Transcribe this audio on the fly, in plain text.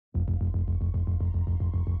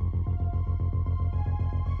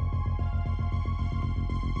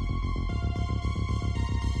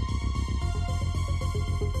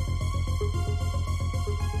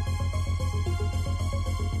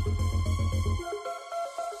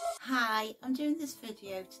Hi, I'm doing this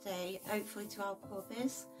video today hopefully to help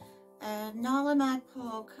others. Nala, my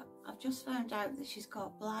pug, I've just found out that she's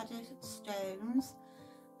got bladder stones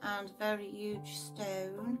and a very huge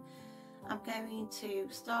stone. I'm going to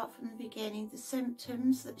start from the beginning, the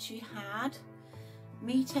symptoms that she had,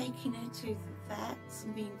 me taking her to the vets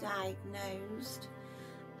and being diagnosed,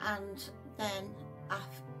 and then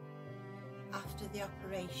after the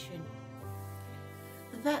operation.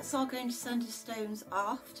 The vets are going to send her stones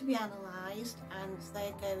off to be analysed, and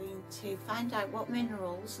they're going to find out what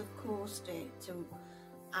minerals have caused it to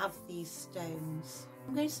have these stones.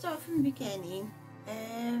 I'm going to start from the beginning.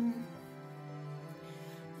 The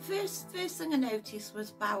first thing I noticed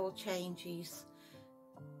was bowel changes.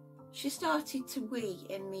 She started to wee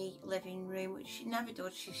in my living room, which she never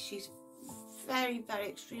does. She's very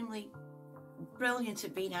extremely brilliant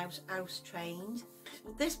at being house trained.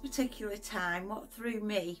 This particular time, what threw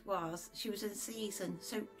me was she was in season,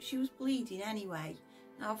 so she was bleeding anyway.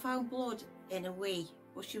 Now I found blood in a wee,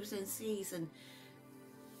 but she was in season.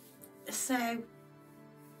 So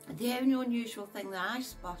the only unusual thing that I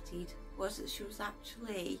spotted was that she was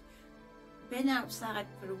actually been outside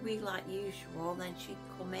for a wee like usual, and then she'd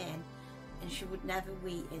come in and she would never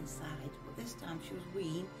wee inside. But this time she was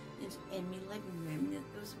weeing in my living room. There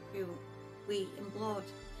was a pure wee and blood.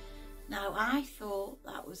 Now I thought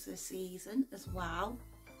that was the season as well,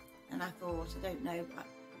 and I thought, I don't know, but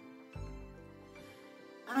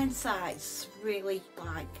hindsight's really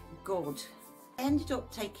like good. I ended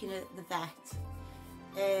up taking her to the vet,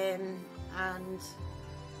 and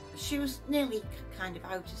she was nearly kind of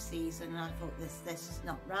out of season, and I thought this is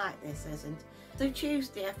not right, this isn't. So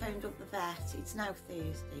Tuesday I phoned up the vet. It's now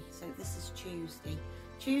Thursday, so this is Tuesday.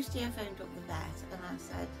 Tuesday I phoned up the vet and I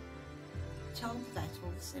said, told the vet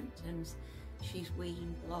all the symptoms. She's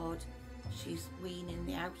weeing blood, she's weeing in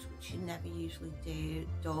the house, which she never usually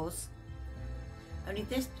does. Only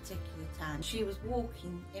this particular time she was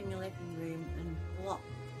walking in my living room and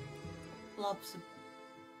blobs of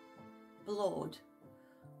blood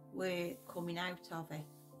were coming out of it.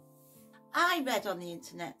 I read on the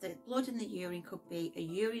internet that blood in the urine could be a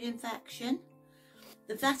urine infection.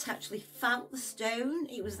 The vet actually felt the stone.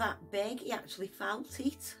 It was that big, he actually felt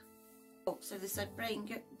it. So they said bring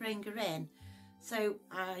her in. So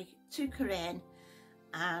I took her in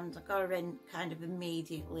and I got her in kind of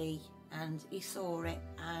immediately, and he saw it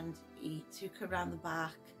and he took her around the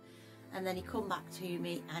back, and then he come back to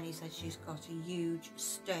me and he said she's got a huge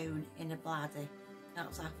stone in her bladder. That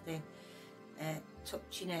was after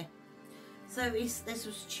touching her. So this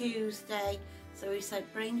was Tuesday, so he said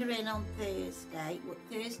bring her in on Thursday. What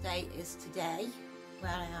Thursday is today,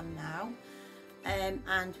 where I am now.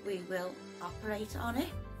 And we will operate on it.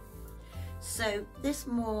 So this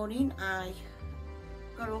morning I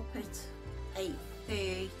got up at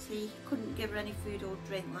 8:30, couldn't give her any food or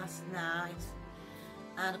drink last night,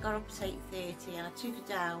 and I got up at 8:30 and I took her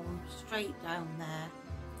down, straight down there,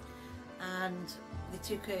 and they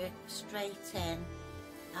took her straight in,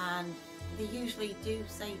 and they usually do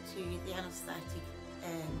say to you the anaesthetic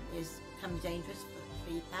can be dangerous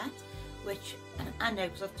for your pet, which I know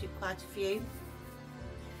because I've took quite a few.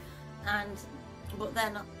 But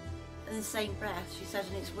then in the same breath she said,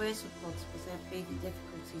 and it's worse for pugs because they have breathing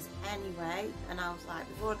difficulties anyway, and I was like,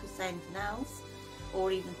 before I could say anything else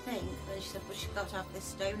or even think, then she said, but she's got to have this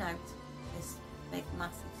stone out, this big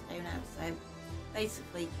massive stone out. So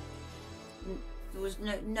basically there was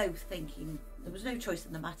no thinking, there was no choice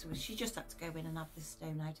in the matter, she just had to go in and have this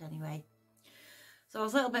stone out anyway. So I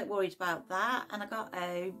was a little bit worried about that, and I got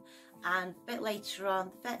home, and a bit later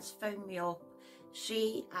on the vets phoned me up.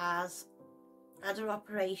 She has had her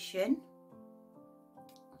operation,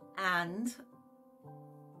 and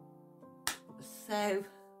so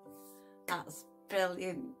that's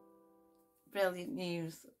brilliant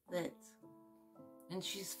news, that, and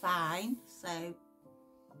she's fine. So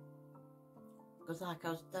because like I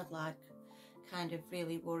was dead like kind of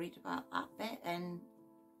really worried about that bit, and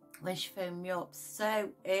when she phoned me up so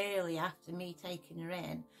early after me taking her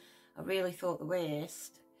in, I really thought the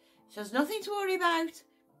worst. She has nothing to worry about,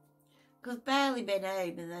 because barely been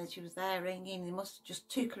home, and then she was there ringing. They must have just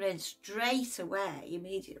took her in straight away,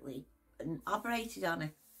 immediately, and operated on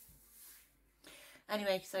her.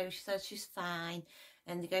 Anyway, so she says she's fine,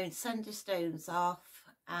 and they're going to send her stones off,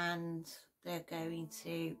 and they're going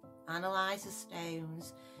to analyse the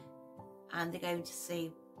stones, and they're going to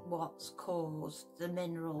see what's caused the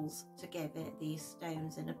minerals to give it these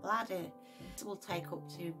stones in her bladder. This will take up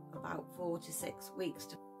to about 4 to 6 weeks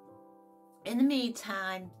to. In the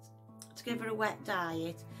meantime, to give her a wet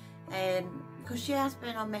diet, because she has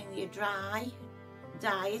been on mainly a dry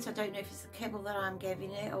diet. I don't know if it's the kibble that I'm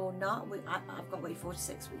giving it or not. I've got to wait 4 to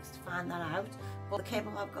 6 weeks to find that out. But the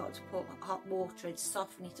kibble I've got to put hot water in to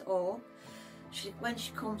soften it up. When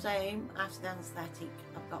she comes home after the anaesthetic,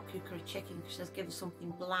 I've got to cook her a chicken because she's given something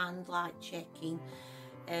bland like chicken.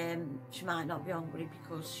 She might not be hungry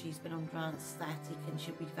because she's been under anaesthetic and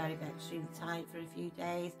she'll be very extremely tired for a few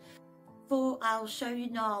days. But I'll show you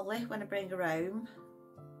Gnarly when I bring her home.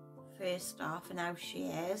 First off, and how she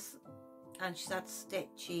is. And she's had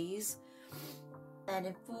stitches. Then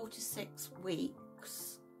in 4 to 6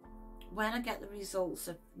 weeks, when I get the results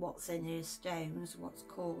of what's in her stones, what's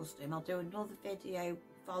caused them, I'll do another video,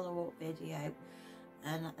 follow-up video,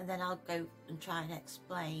 and then I'll go and try and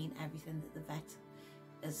explain everything that the vet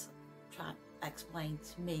has tried to explain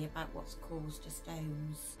to me about what's caused her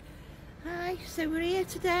stones. Hi, so we're here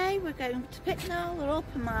today. We're going to pick Nala up,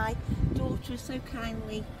 and my daughter has so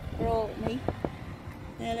kindly brought me.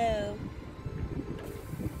 Hello.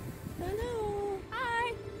 Hello.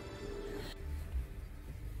 Hi.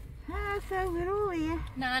 Ah, so we're all here.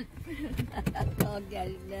 Nan. I can't get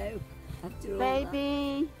it now. After all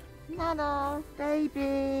Baby. Nana,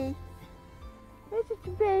 baby. Where's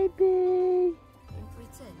the baby? in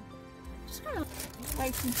Britain. Just gonna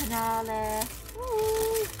waiting for Nala.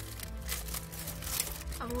 Ooh.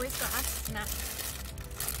 I've always got a snack.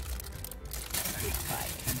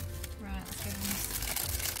 Right, let's go on this.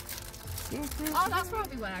 Oh, that's what I'll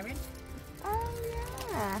be wearing. Oh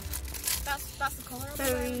yeah. That's the colour I'll be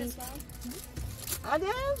Very- wearing as well. I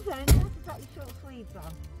know, then you have to take your short sleeves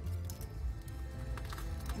on.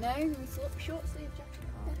 No, there's a short sleeve jacket.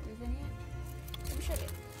 Oh, there's in here. Let me show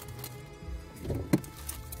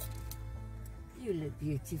you. You look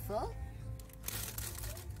beautiful.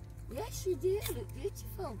 Yes, you do look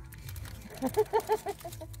beautiful.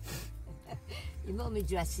 Your mummy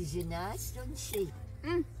dresses you nice, doesn't she?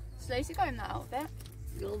 Stacey got in that outfit.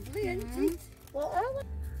 Lovely, isn't it? Well,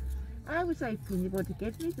 I was hoping you would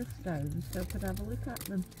give me the stones so I could have a look at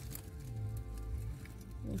them.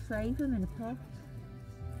 We'll save them in a pot.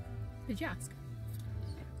 Did you ask?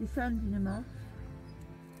 They're sending them off.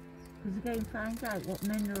 Because they're going to find out what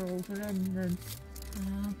minerals are in them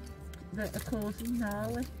that are causing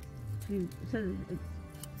gnarly. So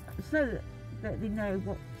that they know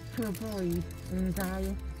what to avoid in a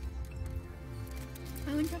diet.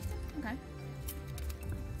 Oh, interesting. Okay.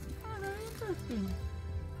 Oh, very interesting.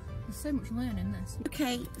 There's so much learning in this.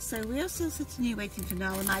 Okay, so we are still sitting here waiting for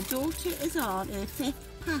Nala. My daughter is on her 5th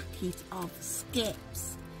packet of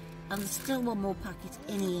skips. And there's still one more packet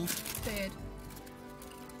in here. Third.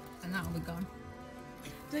 And that'll be gone.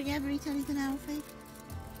 Don't you ever eat anything healthy?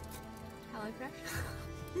 Hello Fresh.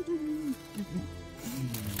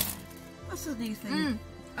 What's the new thing?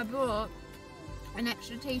 I bought an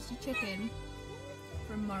extra tasty chicken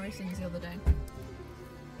from Morrison's the other day.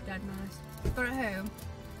 Dead nice. Got it home,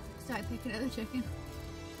 started picking at the chicken.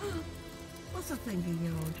 What's the thing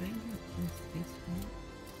you're ordering?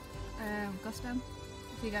 Gusto. So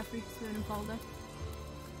you get free spoon and folder.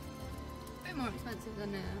 A bit more expensive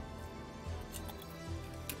than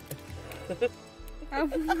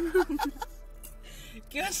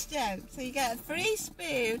Gusto. So you get a free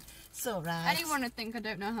spoon. It's alright. anyone would think I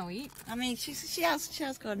don't know how to eat. I mean, she has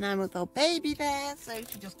got a 9-month-old baby there, so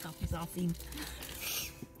she just copies off him.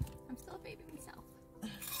 I'm still a baby myself.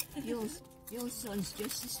 Your son's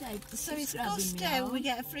just the same. So it's grabbing me Gusto. arm. We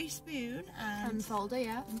get a free spoon And folder,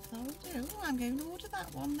 yeah. and folder. Oh, I'm going to order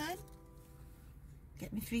that one then.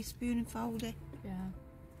 Get me free spoon and folder. Yeah,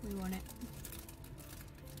 we want it.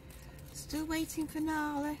 Still waiting for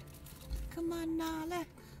Nala. Come on, Nala.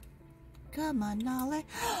 Come on, Nala.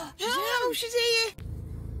 She's here.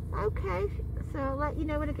 Okay, so I'll let you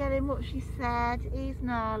know when I get in what she said. Here's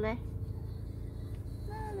Nala.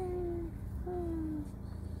 Nala. Oh.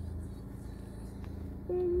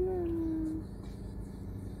 Hello.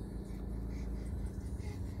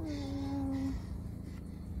 Oh.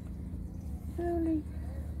 Slowly.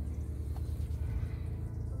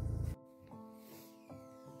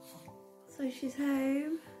 So she's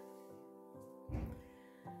home.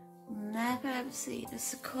 Never ever seen her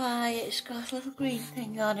so quiet. She's got a little green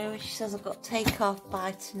thing on her which she says I've got to take off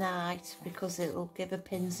by tonight because it will give her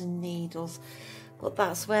pins and needles. But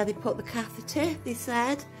that's where they put the catheter, they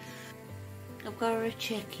said. I've got her a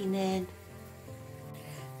chicken in.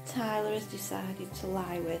 Tyler has decided to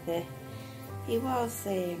lie with her. He was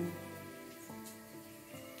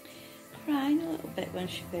crying a little bit when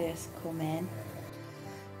she first come in.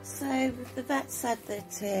 So the vet said that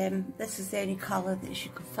this is the only collar that she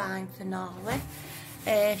could find for Nala.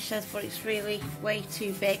 She says, but it's really way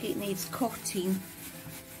too big, it needs cutting.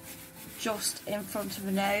 just in front of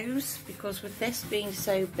her nose, because with this being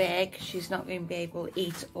so big, she's not going to be able to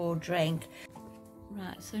eat or drink.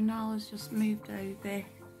 Right, so Nala's just moved over. There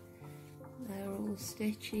are all the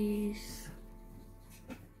stitches.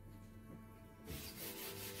 You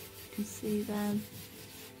can see them.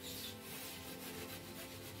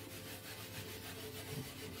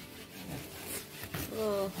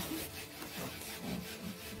 Oh.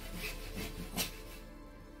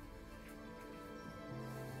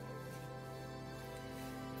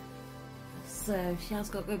 So she has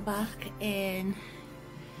got to go back in.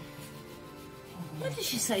 What did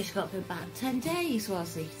she say she got to go back? 10 days,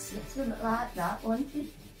 was it? Something like that, wasn't it?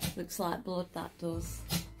 Looks like blood, that does.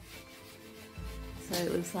 So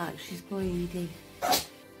it looks like she's bleeding.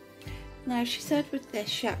 Now she said with this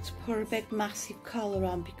she had to put a big massive collar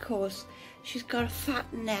on because she's got a fat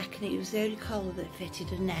neck and it was the only collar that fitted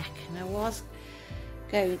her neck, and I was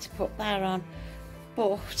going to put that on,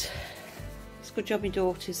 but it's a good job my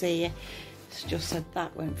daughter's here. She just said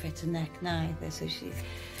that won't fit her neck neither, so she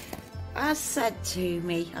has said to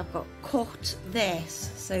me I've got to cut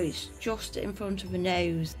this so it's just in front of her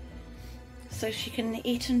nose so she can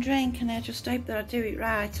eat and drink, and I just hope that I do it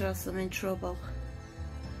right or else I'm in trouble.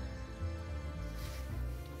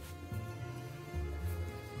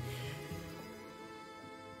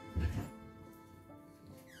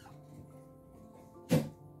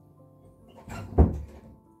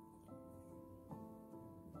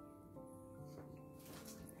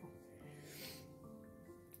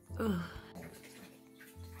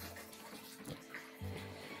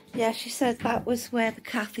 Yeah, she said that was where the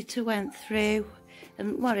catheter went through.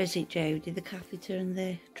 And what is it, Jodie? The catheter and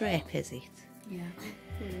the drip, is it? Yeah.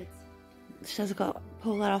 She says I've got to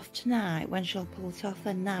pull that off tonight. When shall I pull it off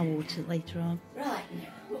then, now or later on? Right.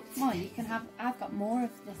 Well, you can have. I've got more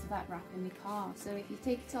of this vet wrap in my car, so if you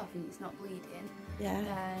take it off and it's not bleeding, Yeah.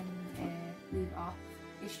 then leave it off.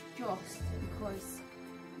 It's just because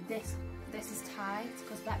this is tight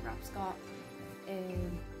because vet wrap's got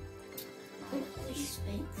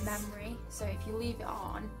memory. So if you leave it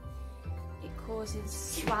on, it causes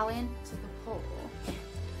swelling to the pore,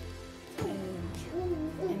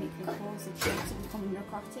 and it can cause the chip to become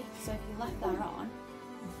necrotic. So if you left that on,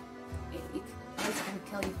 it's going to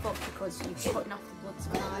kill your foot because you're cutting off the blood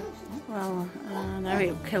supply. Well, I know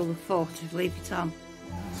it'll kill the foot if you leave it on.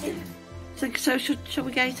 So shall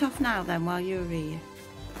we get it off now then while you're here?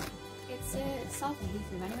 It's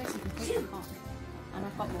self-adhesive anyway, so you can put it on. And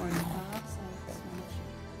I've got more in the car, so it's not an issue.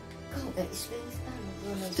 Can't get your springs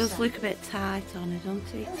down. It does look a bit tight on her,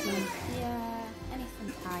 doesn't it? Yeah,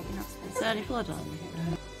 anything tight, you're not supposed Is there any blood on it?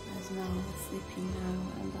 There's no sleeping now,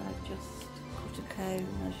 and I've just cut a cone,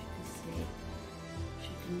 as you can see.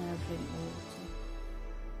 She can now drink water.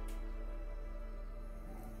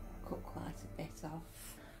 Cut quite a bit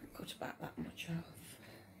off. Cut about that much off.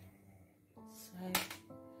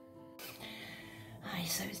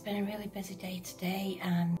 So it's been a really busy day today,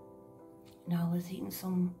 and Nola's eaten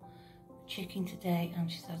some chicken today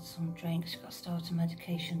and she's had some drinks. She's got to start her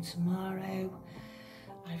medication tomorrow.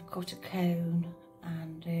 I've cut a cone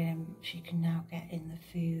and she can now get in the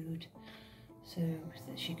food so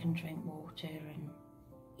that she can drink water and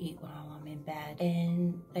eat while I'm in bed.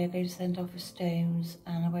 And they're going to send off her stones,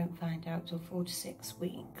 and I won't find out till 4 to 6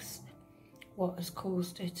 weeks what has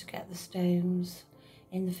caused her to get the stones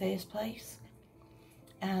in the first place.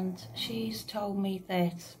 And she's told me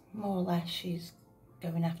that more or less she's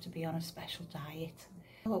going to have to be on a special diet.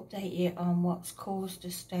 I'll update you on what's caused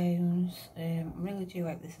the stones. I really do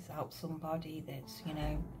hope this has helped somebody that's, you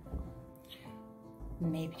know,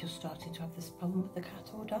 maybe just started to have this problem with the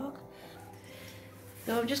cat or dog.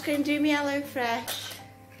 So I'm just going to do my HelloFresh.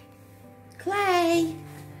 Clay!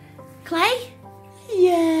 Clay?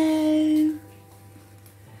 Hello!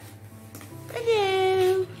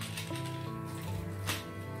 Hello!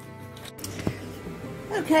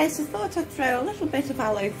 Okay, so I thought I'd throw a little bit of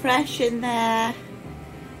HelloFresh in there.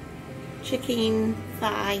 Chicken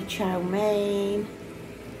thigh chow mein.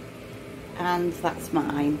 And that's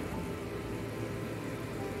mine.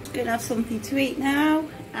 Just going to have something to eat now.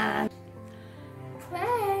 And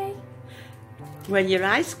Clay! when your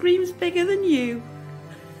ice cream's bigger than you.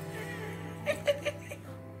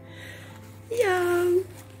 Yo!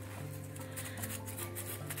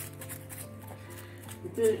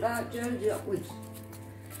 Do it like Josie upwards.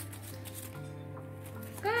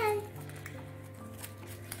 Clay!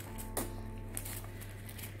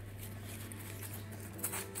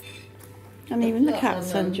 And even the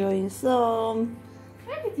cat's enjoying some.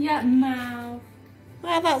 Look at your mouth.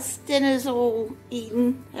 Well, that's dinner's all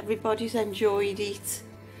eaten. Everybody's enjoyed it.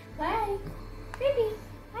 Clay! Baby!